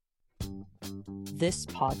This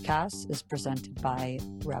podcast is presented by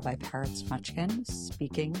Rabbi Peretz Mochkin,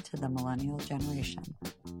 speaking to the millennial generation.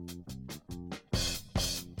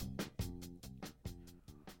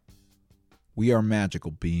 We are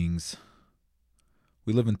magical beings.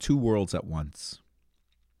 We live in two worlds at once.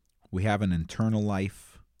 We have an internal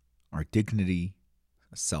life, our dignity,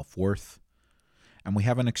 self-worth, and we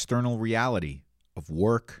have an external reality of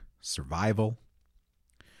work, survival.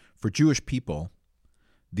 For Jewish people,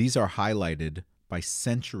 these are highlighted by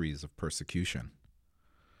centuries of persecution.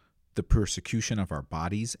 The persecution of our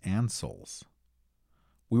bodies and souls.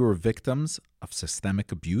 We were victims of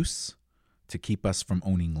systemic abuse to keep us from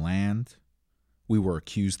owning land. We were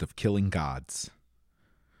accused of killing gods.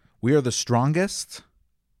 We are the strongest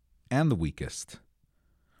and the weakest.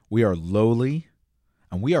 We are lowly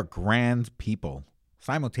and we are grand people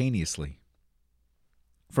simultaneously.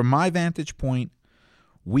 From my vantage point,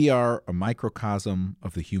 we are a microcosm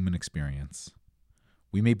of the human experience.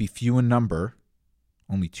 We may be few in number,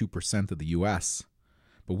 only 2% of the U.S.,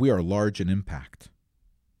 but we are large in impact.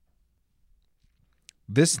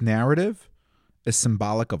 This narrative is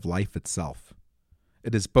symbolic of life itself.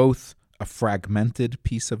 It is both a fragmented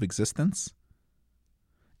piece of existence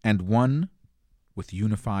and one with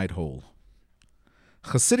unified whole.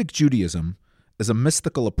 Hasidic Judaism is a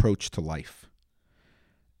mystical approach to life.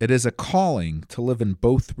 It is a calling to live in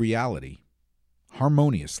both reality,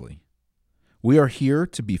 harmoniously. We are here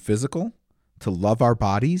to be physical, to love our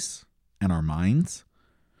bodies and our minds,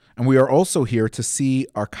 and we are also here to see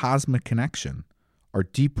our cosmic connection, our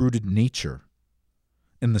deep-rooted nature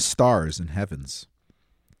in the stars and heavens.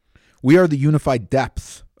 We are the unified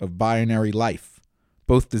depth of binary life,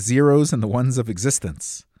 both the zeros and the ones of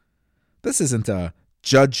existence. This isn't a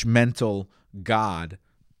judgmental God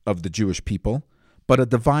of the Jewish people, but a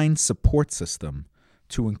divine support system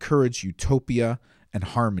to encourage utopia and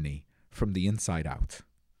harmony from the inside out.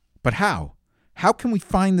 But how? How can we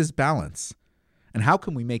find this balance? And how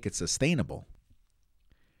can we make it sustainable?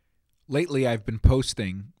 Lately, I've been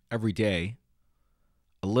posting every day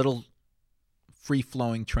a little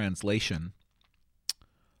free-flowing translation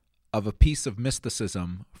of a piece of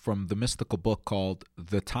mysticism from the mystical book called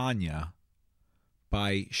The Tanya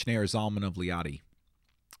by Shneur Zalman of Liadi,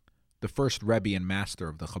 the first Rebbe and master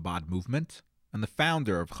of the Chabad movement and the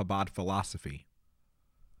founder of Chabad philosophy.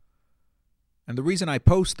 And the reason I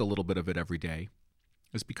post a little bit of it every day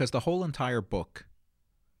is because the whole entire book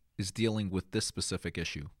is dealing with this specific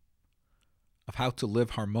issue of how to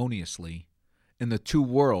live harmoniously in the two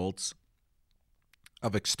worlds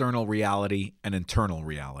of external reality and internal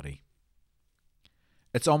reality.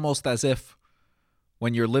 It's almost as if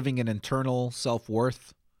when you're living in internal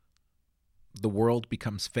self-worth, the world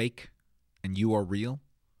becomes fake and you are real.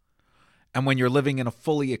 And when you're living in a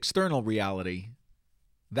fully external reality,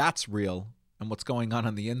 that's real, and what's going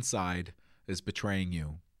on the inside is betraying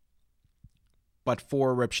you. But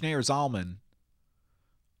for Reb Shneur Zalman,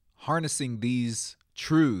 harnessing these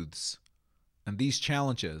truths and these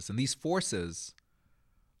challenges and these forces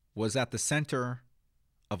was at the center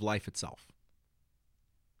of life itself.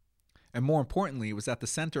 And more importantly, it was at the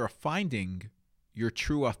center of finding your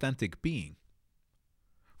true authentic being.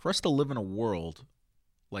 For us to live in a world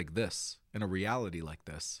like this, in a reality like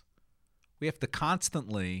this, we have to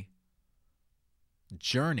constantly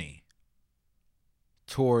journey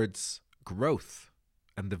towards growth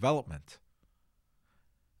and development.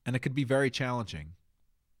 And it could be very challenging,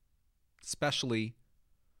 especially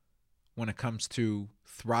when it comes to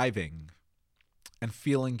thriving and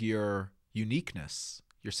feeling your uniqueness,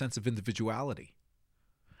 your sense of individuality,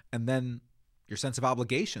 and then your sense of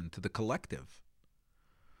obligation to the collective.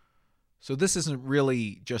 So this isn't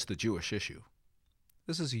really just a Jewish issue.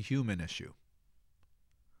 This is a human issue.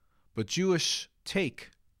 But Jewish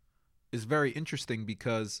take is very interesting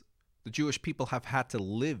because the Jewish people have had to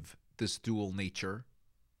live this dual nature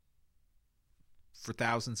for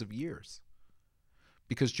thousands of years.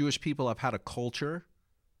 Because Jewish people have had a culture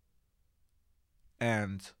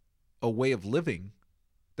and a way of living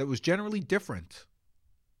that was generally different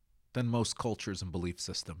than most cultures and belief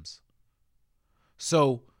systems.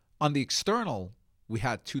 So on the external, we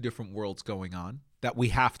had two different worlds going on that we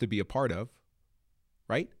have to be a part of,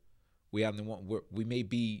 right? We may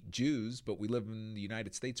be Jews, but we live in the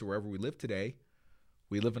United States or wherever we live today.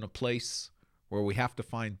 We live in a place where we have to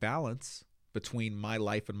find balance between my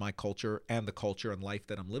life and my culture and the culture and life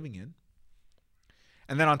that I'm living in.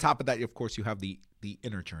 And then on top of that, of course, you have the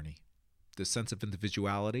inner journey, the sense of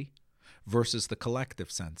individuality versus the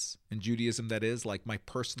collective sense. In Judaism, that is like my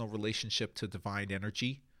personal relationship to divine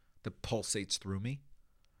energy that pulsates through me.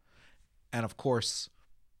 And of course,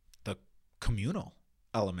 the communal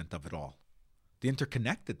element of it all. the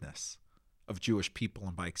interconnectedness of Jewish people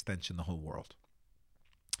and by extension the whole world.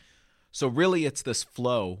 So really it's this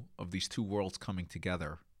flow of these two worlds coming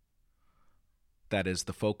together that is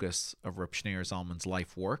the focus of Reb Schneur Zalman's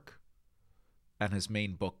life work and his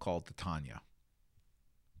main book called the Tanya.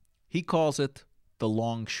 He calls it the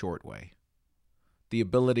long short way, the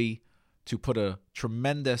ability to put a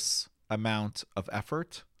tremendous amount of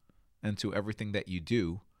effort into everything that you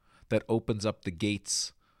do that opens up the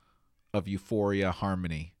gates of euphoria,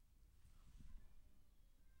 harmony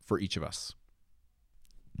for each of us.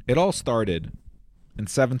 It all started in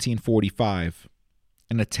 1745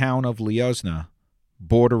 in the town of Liozna,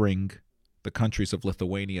 bordering the countries of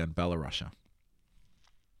Lithuania and Belarusia.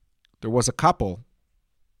 There was a couple.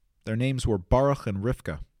 Their names were Baruch and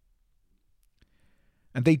Rivka.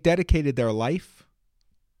 And they dedicated their life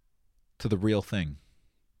to the real thing.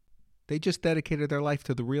 They just dedicated their life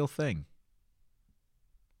to the real thing.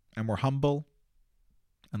 And were humble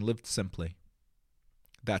and lived simply.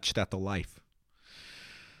 That shtetl life.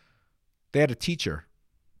 They had a teacher.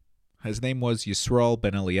 His name was Yisrael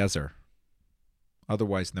ben Eliezer,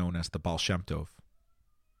 otherwise known as the Baal Shem Tov.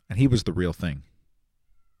 And he was the real thing.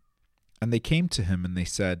 And they came to him and they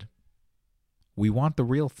said, "We want the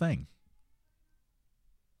real thing."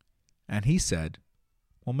 And he said,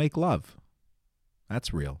 "Well, make love.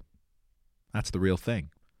 That's real. That's the real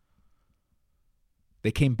thing."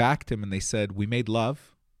 They came back to him and they said, "We made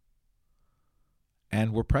love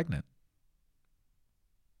and we're pregnant."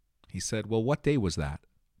 He said, "Well, what day was that?"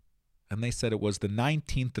 And they said it was the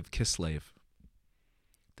 19th of Kislev.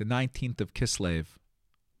 The 19th of Kislev.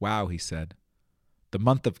 Wow, he said. The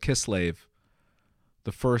month of Kislev,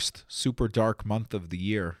 the first super dark month of the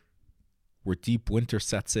year, where deep winter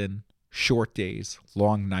sets in, short days,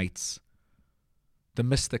 long nights. The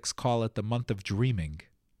mystics call it the month of dreaming.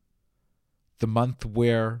 The month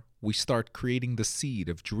where we start creating the seed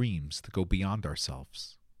of dreams to go beyond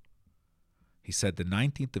ourselves. He said the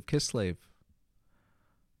 19th of Kislev,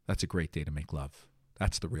 that's a great day to make love.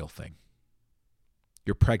 That's the real thing.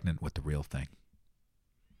 You're pregnant with the real thing.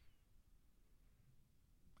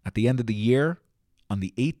 At the end of the year, on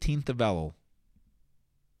the 18th of Elul,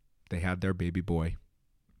 they had their baby boy.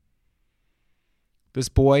 This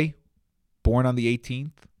boy, born on the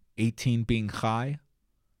 18th, 18 being Chai,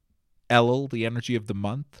 Elul, the energy of the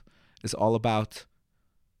month, is all about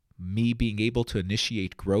me being able to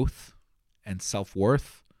initiate growth and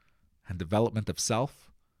self-worth and development of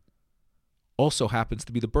self. Also happens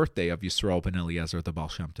to be the birthday of Yisrael ben Eliezer, the Baal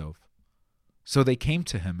Shem Tov. So they came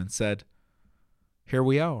to him and said, "Here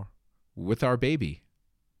we are with our baby,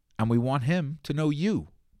 and we want him to know you,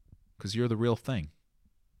 because you're the real thing."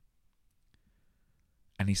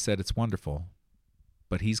 And he said, "It's wonderful,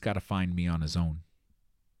 but he's got to find me on his own.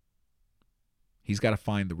 He's got to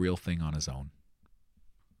find the real thing on his own."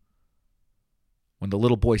 When the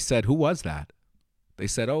little boy said, "Who was that?" They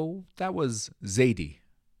said, "Oh, that was Zaidi."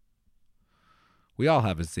 We all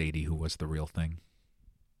have a Zaidi who was the real thing.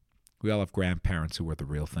 We all have grandparents who were the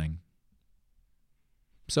real thing.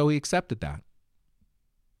 So he accepted that.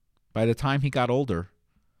 By the time he got older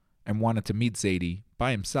and wanted to meet Zaidi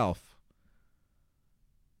by himself,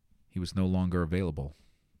 he was no longer available.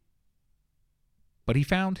 But he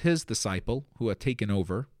found his disciple who had taken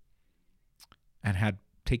over and had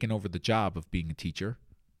taken over the job of being a teacher,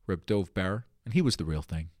 Reb Dov Ber, and he was the real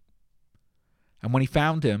thing. And when he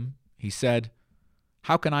found him, he said,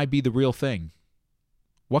 "How can I be the real thing?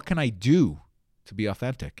 What can I do to be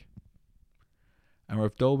authentic?" And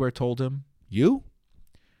Reb Dov Ber told him,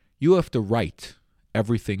 You have to write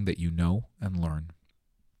everything that you know and learn.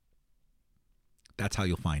 That's how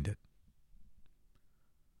you'll find it.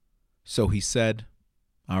 So he said,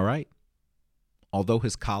 all right. Although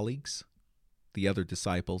his colleagues, the other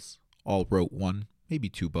disciples, all wrote 1, maybe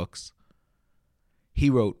 2 books,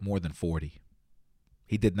 he wrote more than 40.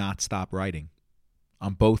 He did not stop writing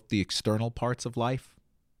on both the external parts of life,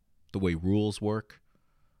 the way rules work,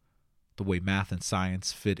 the way math and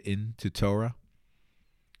science fit into Torah.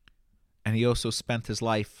 And he also spent his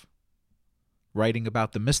life writing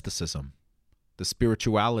about the mysticism, the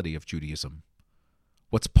spirituality of Judaism,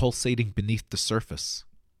 what's pulsating beneath the surface.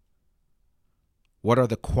 What are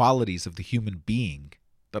the qualities of the human being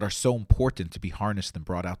that are so important to be harnessed and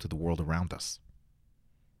brought out to the world around us?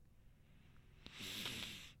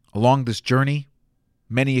 Along this journey,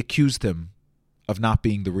 many accused him of not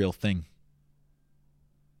being the real thing.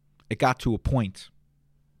 It got to a point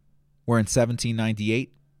where in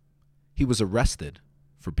 1798, he was arrested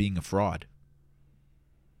for being a fraud.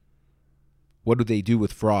 What do they do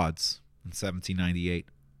with frauds in 1798?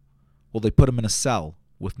 Well, they put him in a cell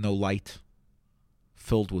with no light,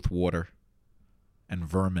 filled with water, and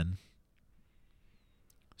vermin.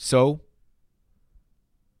 So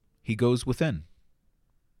he goes within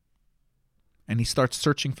and he starts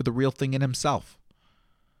searching for the real thing in himself,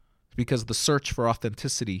 because the search for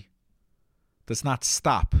authenticity does not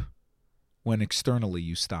stop when externally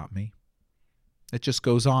you stop me. It just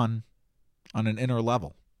goes on an inner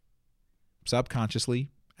level, subconsciously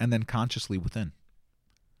and then consciously within.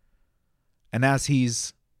 And as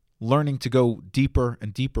he's learning to go deeper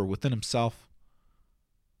and deeper within himself,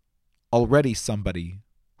 already somebody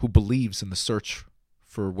who believes in the search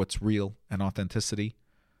for what's real and authenticity,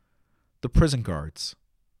 the prison guards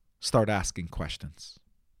start asking questions.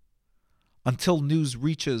 Until news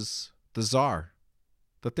reaches the Tsar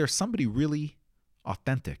that there's somebody really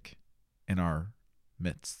authentic in our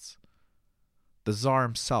midst. The Tsar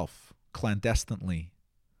himself clandestinely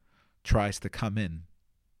tries to come in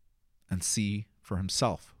and see for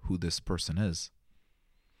himself who this person is.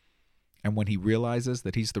 And when he realizes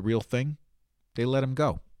that he's the real thing, they let him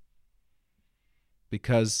go.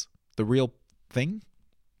 Because the real thing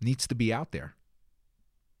needs to be out there.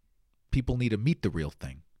 People need to meet the real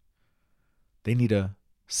thing. They need to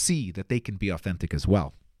see that they can be authentic as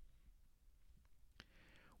well.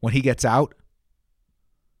 When he gets out,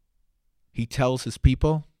 he tells his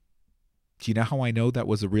people, do you know how I know that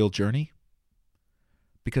was a real journey?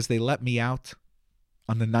 Because they let me out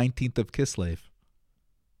on the 19th of Kislev,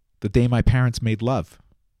 the day my parents made love,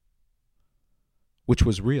 which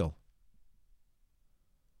was real.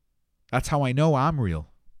 That's how I know I'm real.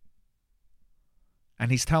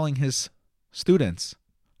 And he's telling his students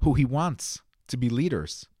who he wants to be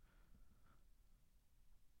leaders.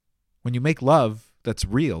 When you make love that's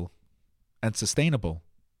real and sustainable,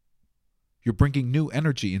 you're bringing new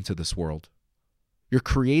energy into this world. You're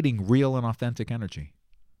creating real and authentic energy.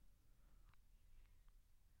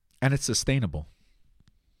 And it's sustainable.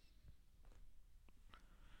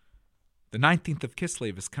 The 19th of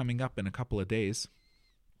Kislev is coming up in a couple of days.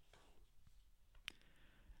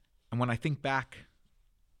 And when I think back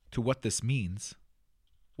to what this means,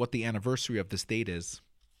 what the anniversary of this date is,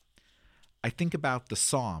 I think about the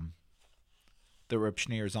psalm that Reb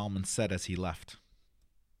Schneur Zalman said as he left.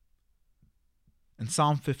 In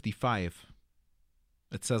Psalm 55,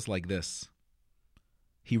 it says like this: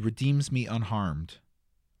 He redeems me unharmed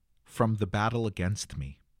from the battle against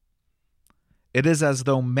me. It is as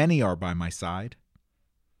though many are by my side.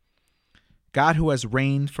 God, who has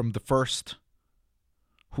reigned from the first,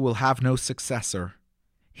 who will have no successor,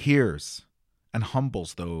 hears and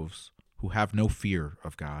humbles those who have no fear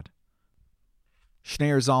of God.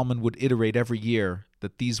 Schneur Zalman would iterate every year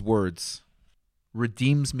that these words,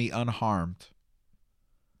 redeems me unharmed,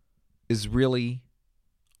 is really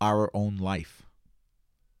our own life.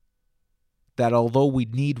 That although we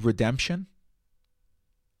need redemption,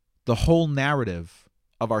 the whole narrative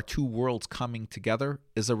of our two worlds coming together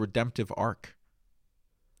is a redemptive arc.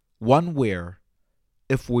 One where,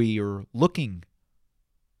 if we are looking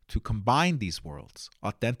to combine these worlds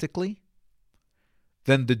authentically,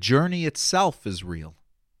 then the journey itself is real.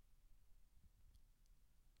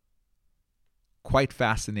 Quite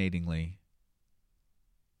fascinatingly,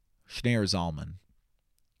 Schneur Zalman,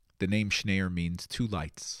 the name Schneur means two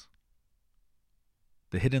lights,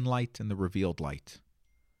 the hidden light and the revealed light.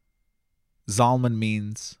 Zalman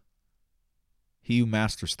means he who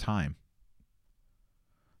masters time.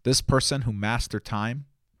 This person who mastered time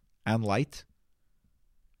and light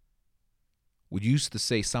would used to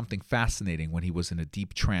say something fascinating when he was in a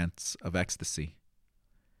deep trance of ecstasy.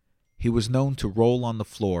 He was known to roll on the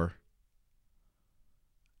floor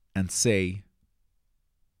and say,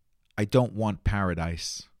 I don't want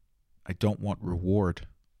paradise. I don't want reward.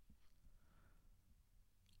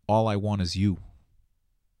 All I want is you.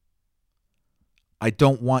 I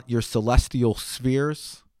don't want your celestial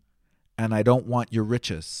spheres, and I don't want your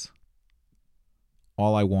riches.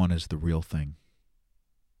 All I want is the real thing.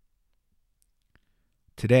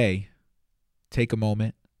 Today, take a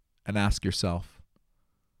moment and ask yourself,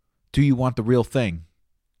 do you want the real thing?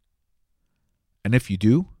 And if you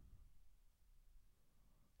do,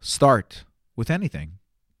 start with anything,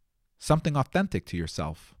 something authentic to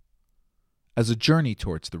yourself, as a journey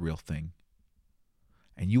towards the real thing.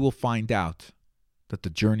 And you will find out that the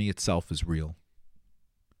journey itself is real.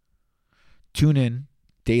 Tune in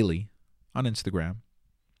daily on Instagram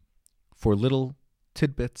for little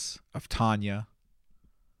tidbits of Tanya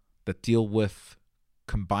that deal with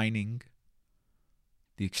combining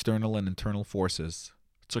the external and internal forces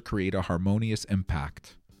to create a harmonious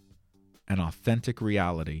impact, an authentic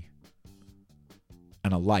reality,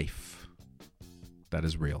 and a life that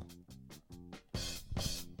is real.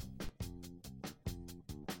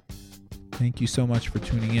 Thank you so much for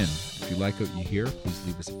tuning in. If you like what you hear, please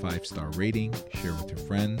leave us a 5-star rating, share with your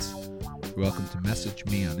friends. You're welcome to message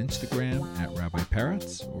me on Instagram at Rabbi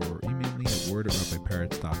Peretz or email me at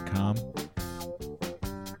word@rabbiperetz.com.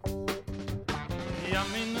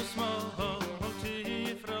 Yamin smol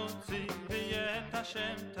hoti frotzi yet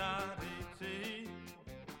Hashem tari